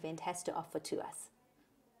Lifestyle event has to offer to us.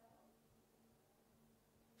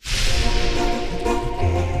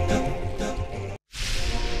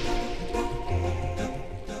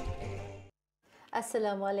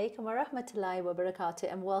 Assalamu alaikum wa rahmatullahi wa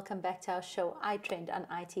barakatuh, and welcome back to our show iTREND on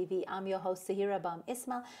ITV. I'm your host Zaheerah Bham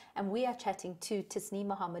Ismail, and we are chatting to Tasneem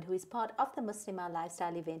Mohammed, who is part of the Muslimah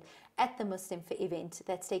Lifestyle event at the Muslim event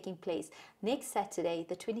that's taking place next Saturday,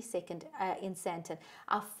 the 22nd, in Sandton.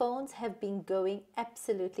 Our phones have been going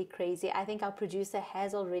absolutely crazy. I think our producer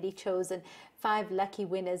has already chosen 5 lucky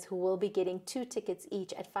winners who will be getting 2 tickets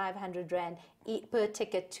each at 500 Rand per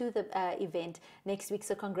ticket to the event next week.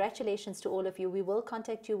 So congratulations to all of you. We will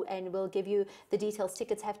contact you and we'll give you the details.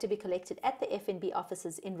 Tickets have to be collected at the FNB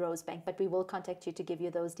offices in Rosebank, but we will contact you to give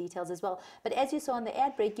you those details as well. But as you saw on the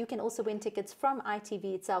ad break, you can also win tickets from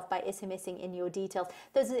ITV itself by SMSing in your details.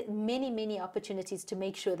 There's many, many opportunities to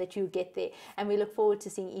make sure that you get there, and we look forward to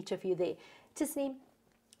seeing each of you there. Tasneem,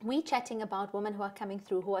 we're chatting about women who are coming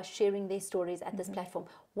through, who are sharing their stories at this platform.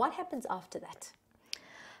 What happens after that?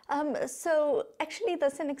 So actually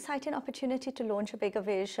there's an exciting opportunity to launch a bigger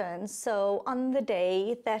vision. So on the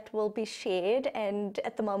day that will be shared, and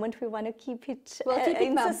at the moment we want to keep it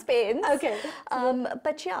in suspense. Okay.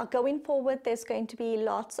 But yeah, going forward there's going to be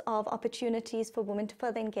lots of opportunities for women to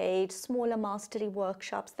further engage, smaller mastery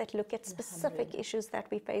workshops that look at specific issues that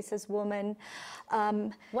we face as women.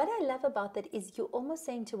 What I love about that is you're almost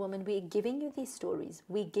saying to women, we're giving you these stories.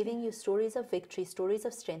 We're giving you stories of victory, stories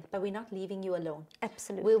of strength, but we're not leaving you alone.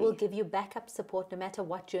 Absolutely. We will give you backup support no matter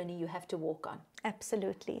what journey you have to walk on.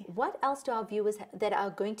 Absolutely. What else do our viewers that are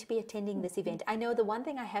going to be attending this event? I know the one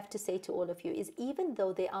thing I have to say to all of you is, even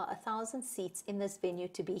though there are 1,000 seats in this venue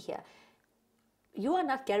to be here, you are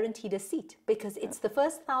not guaranteed a seat, because it's the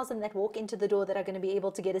first 1,000 that walk into the door that are going to be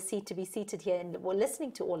able to get a seat to be seated here, and we're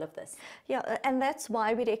listening to all of this. Yeah, and that's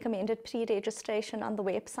why we recommended pre-registration on the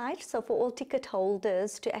website. So for all ticket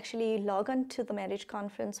holders to actually log on to the Marriage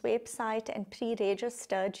Conference website and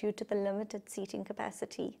pre-register due to the limited seating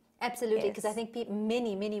capacity. Absolutely, because Yes. I think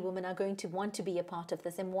many women are going to want to be a part of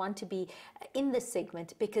this and want to be in this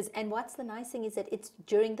segment, and what's the nice thing is that it's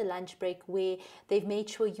during the lunch break where they've made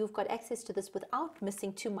sure you've got access to this without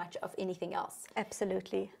missing too much of anything else.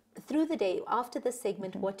 Absolutely. Through the day, after this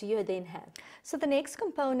segment, what do you then have? So the next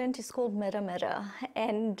component is called Mirror Mirror,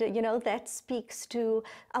 and that speaks to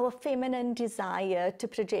our feminine desire to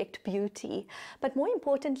project beauty. But more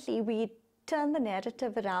importantly, we turn the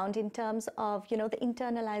narrative around in terms of, the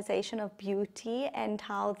internalization of beauty and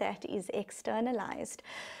how that is externalized.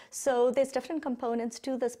 So there's different components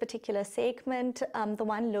to this particular segment. The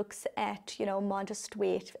one looks at, modest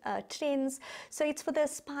wear trends. So it's for the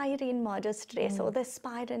aspiring modest dress or the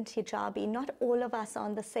aspirant hijabi. Not all of us are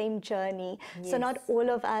on the same journey. Yes. So not all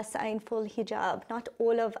of us are in full hijab. Not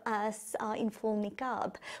all of us are in full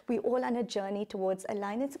niqab. We're all on a journey towards a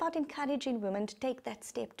line. It's about encouraging women to take that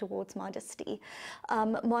step towards modesty.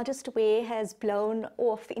 Modest wear has blown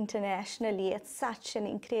off internationally. It's such an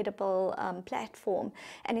incredible platform.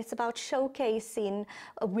 And it's about showcasing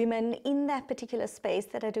women in that particular space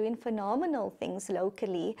that are doing phenomenal things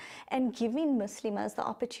locally, and giving Muslimas the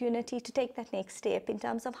opportunity to take that next step in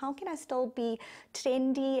terms of how can I still be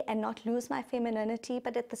trendy and not lose my femininity,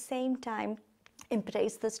 but at the same time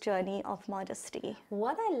embrace this journey of modesty.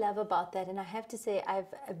 What I love about that, and I have to say I've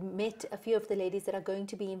met a few of the ladies that are going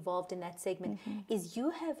to be involved in that segment, is you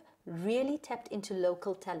have really tapped into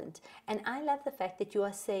local talent. And I love the fact that you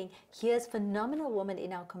are saying, here's phenomenal women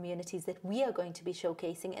in our communities that we are going to be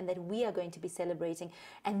showcasing and that we are going to be celebrating.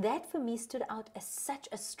 And that for me stood out as such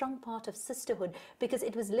a strong part of sisterhood, because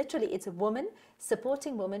it was literally, it's a woman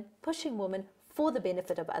supporting women, pushing women for the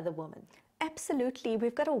benefit of other women. Absolutely.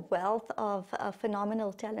 We've got a wealth of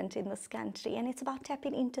phenomenal talent in this country, and it's about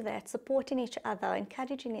tapping into that, supporting each other,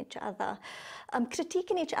 encouraging each other,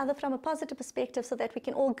 critiquing each other from a positive perspective so that we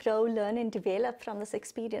can all grow, learn, and develop from this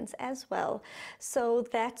experience as well. So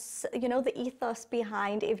that's, you know, the ethos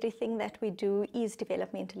behind everything that we do is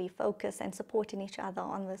developmentally focused and supporting each other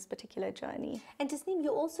on this particular journey. And Tasneem, you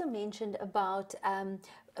also mentioned about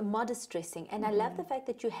modest dressing, and I love the fact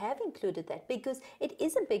that you have included that, because it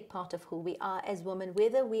is a big part of who we are as women,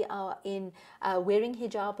 whether we are in wearing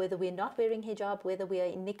hijab, whether we're not wearing hijab, whether we are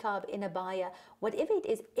in niqab, in abaya, whatever it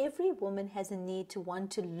is. Every woman has a need to want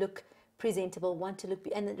to look presentable, want to look,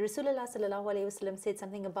 and Rasulullah sallallahu alaihi wasallam said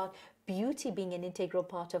something about beauty being an integral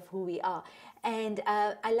part of who we are. And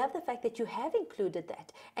I love the fact that you have included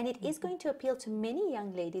that, and it is going to appeal to many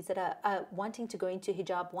young ladies that are wanting to go into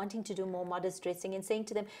hijab, wanting to do more modest dressing, and saying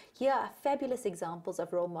to them, here are fabulous examples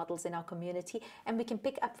of role models in our community, and we can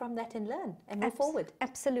pick up from that and learn and move forward.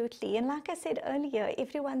 Absolutely. And like I said earlier,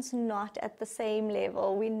 everyone's not at the same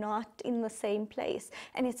level. We're not in the same place,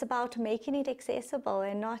 and it's about making it accessible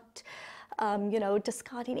and not you know,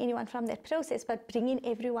 discarding anyone from that process, but bringing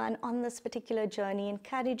everyone on this particular journey,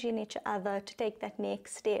 encouraging each other to take that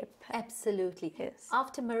next step. Absolutely. Yes.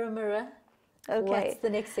 After Mirror Mirror, okay. What's the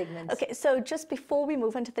next segment? Okay, so just before we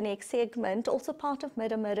move on to the next segment, also part of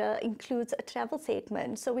Mirror Mirror includes a travel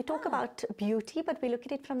segment. So we talk about beauty, but we look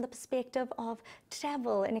at it from the perspective of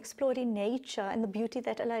travel and exploring nature and the beauty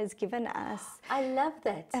that Allah has given us. I love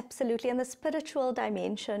that. Absolutely, and the spiritual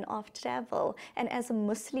dimension of travel. And as a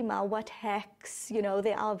Muslimah, what hacks, you know,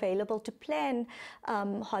 they are available to plan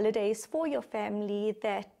holidays for your family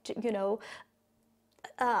that, you know,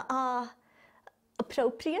 are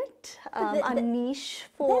appropriate, a niche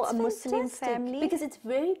for a Muslim family. Because it's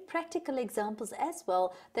very practical examples as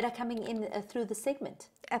well that are coming in through the segment.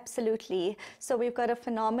 Absolutely. So we've got a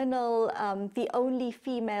phenomenal, the only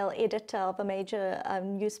female editor of a major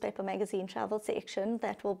newspaper magazine travel section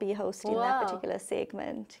that will be hosting that particular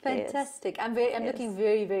segment. Fantastic. Yes. I'm looking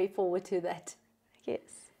very, very forward to that.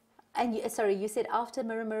 Yes. And sorry, you said after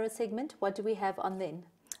Mirror Mirror segment, what do we have on then?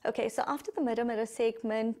 Okay, so after the Mirror Mirror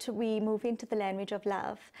segment, we move into the language of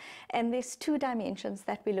love. And there's two dimensions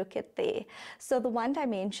that we look at there. So the one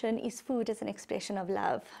dimension is food as an expression of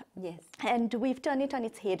love. Yes. And we've turned it on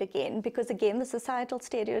its head again, because again, the societal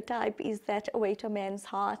stereotype is that a way to a man's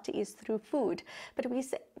heart is through food. But we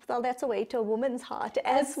say, well, that's a way to a woman's heart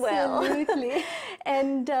as well. Absolutely.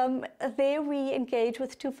 And there we engage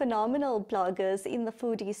with two phenomenal bloggers in the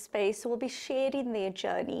foodie space who will be sharing their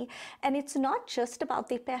journey. And it's not just about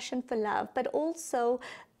their passion for love, but also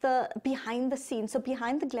the behind the scenes, so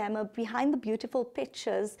behind the glamour, behind the beautiful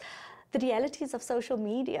pictures, the realities of social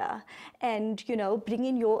media, and, you know,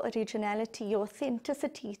 bringing your originality, your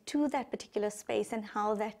authenticity to that particular space and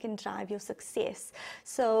how that can drive your success.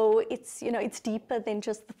 So it's, you know, it's deeper than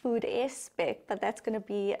just the food aspect, but that's going to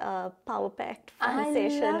be a power-packed fun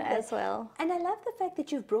session as well. And I love the fact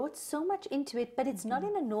that you've brought so much into it, but it's not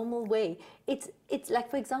in a normal way. It's like,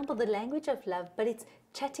 for example, the language of love, but it's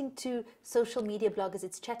chatting to social media bloggers,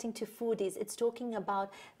 it's chatting to foodies, it's talking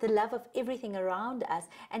about the love of everything around us,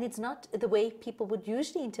 and it's not the way people would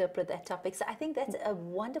usually interpret that topic. So I think that's a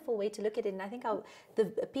wonderful way to look at it, and I think the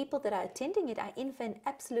people that are attending it are in for an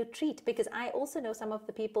absolute treat, because I also know some of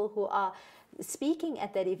the people who are speaking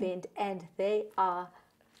at that event, and they are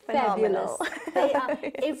Phenomenal. fabulous. They are,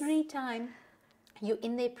 every time you're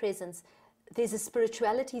in their presence, there's a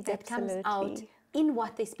spirituality that comes out in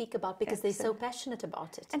what they speak about, because they're so passionate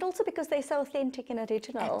about it. And also because they're so authentic and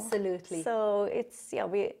original. Absolutely. So it's, yeah,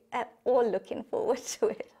 we're all looking forward to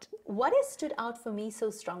it. What has stood out for me so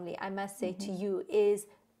strongly, I must say to you, is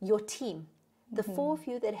your team. The four of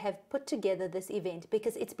you that have put together this event,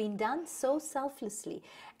 because it's been done so selflessly.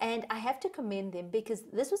 And I have to commend them, because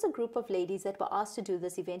this was a group of ladies that were asked to do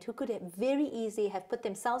this event who could have very easily have put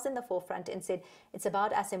themselves in the forefront and said, it's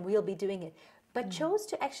about us and we'll be doing it. But chose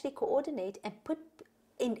to actually coordinate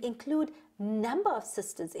and include number of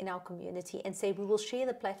sisters in our community and say we will share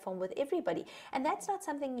the platform with everybody. And that's not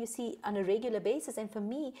something you see on a regular basis. And for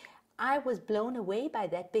me, I was blown away by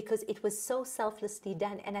that, because it was so selflessly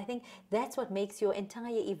done. And I think that's what makes your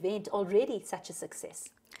entire event already such a success.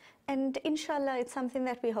 And inshallah, it's something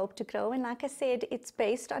that we hope to grow. And like I said, it's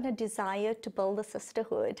based on a desire to build a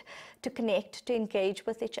sisterhood, to connect, to engage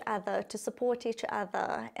with each other, to support each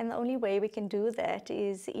other. And the only way we can do that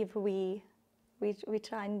is if we we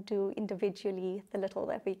try and do individually the little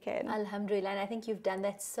that we can. Alhamdulillah, and I think you've done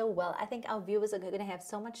that so well. I think our viewers are going to have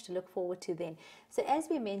so much to look forward to then. So as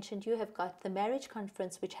we mentioned, you have got the marriage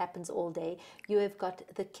conference, which happens all day. You have got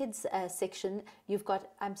the kids section. You've got,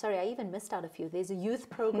 I'm sorry, I even missed out a few. There's youth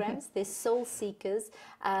programs, there's soul seekers,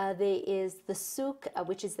 there is the souk,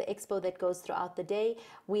 which is the expo that goes throughout the day.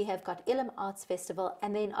 We have got Ilm Arts Festival,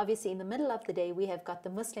 and then obviously in the middle of the day, we have got the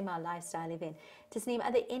Muslimah lifestyle event. Tasneem,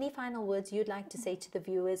 are there any final words you'd like to say to the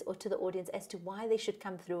viewers or to the audience as to why they should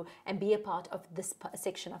come through and be a part of this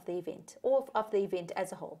section of the event, or of the event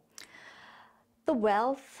as a whole? The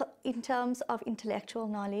wealth in terms of intellectual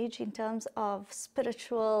knowledge, in terms of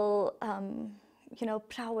spiritual,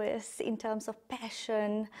 prowess, in terms of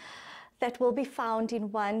passion, that will be found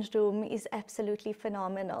in one room is absolutely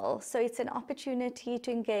phenomenal. So it's an opportunity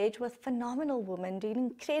to engage with phenomenal women doing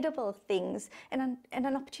incredible things, and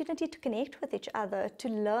an opportunity to connect with each other, to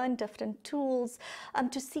learn different tools,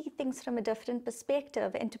 to see things from a different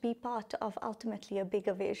perspective, and to be part of ultimately a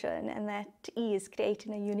bigger vision, and that is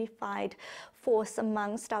creating a unified force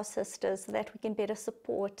amongst our sisters so that we can better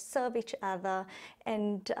support, serve each other,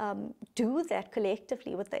 and do that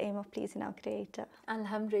collectively with the aim of pleasing our Creator.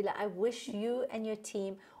 Alhamdulillah, I wish you and your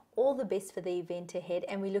team all the best for the event ahead,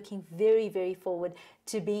 and we're looking very, very forward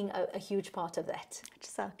to being a huge part of that.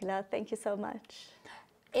 Jazakallah, thank you so much.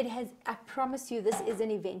 It has, I promise you, this is an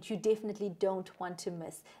event you definitely don't want to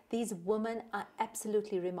miss. These women are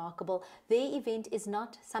absolutely remarkable. Their event is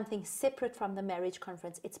not something separate from the marriage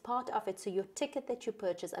conference. It's part of it. So your ticket that you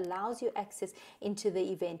purchase allows you access into the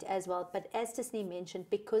event as well. But as Tasneem mentioned,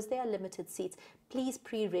 because there are limited seats, please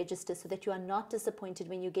pre-register so that you are not disappointed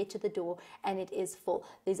when you get to the door and it is full.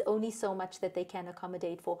 There's only so much that they can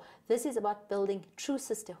accommodate for. This is about building true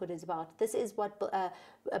sisterhood is about. This is what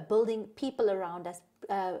building people around us,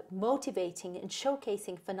 motivating and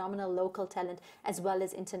showcasing phenomenal local talent as well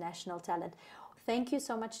as international talent. Thank you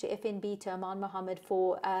so much to FNB, to Aman Mohammed,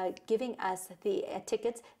 for giving us the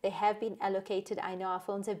tickets. They have been allocated. I know our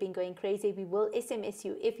phones have been going crazy. We will SMS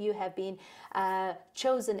you if you have been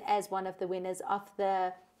chosen as one of the winners of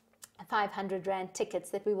the 500 Rand tickets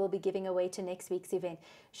that we will be giving away to next week's event.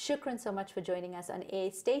 Shukran so much for joining us on air.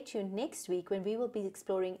 Stay tuned next week when we will be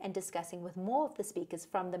exploring and discussing with more of the speakers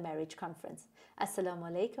from the marriage conference. Assalamu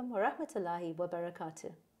alaikum wa rahmatullahi wa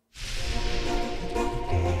barakatuh.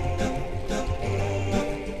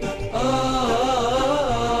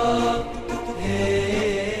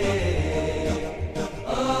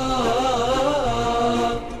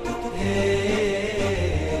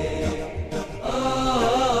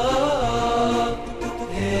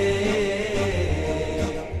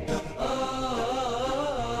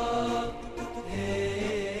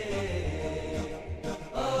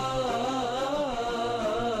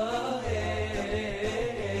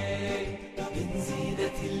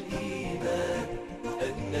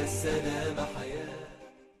 السلام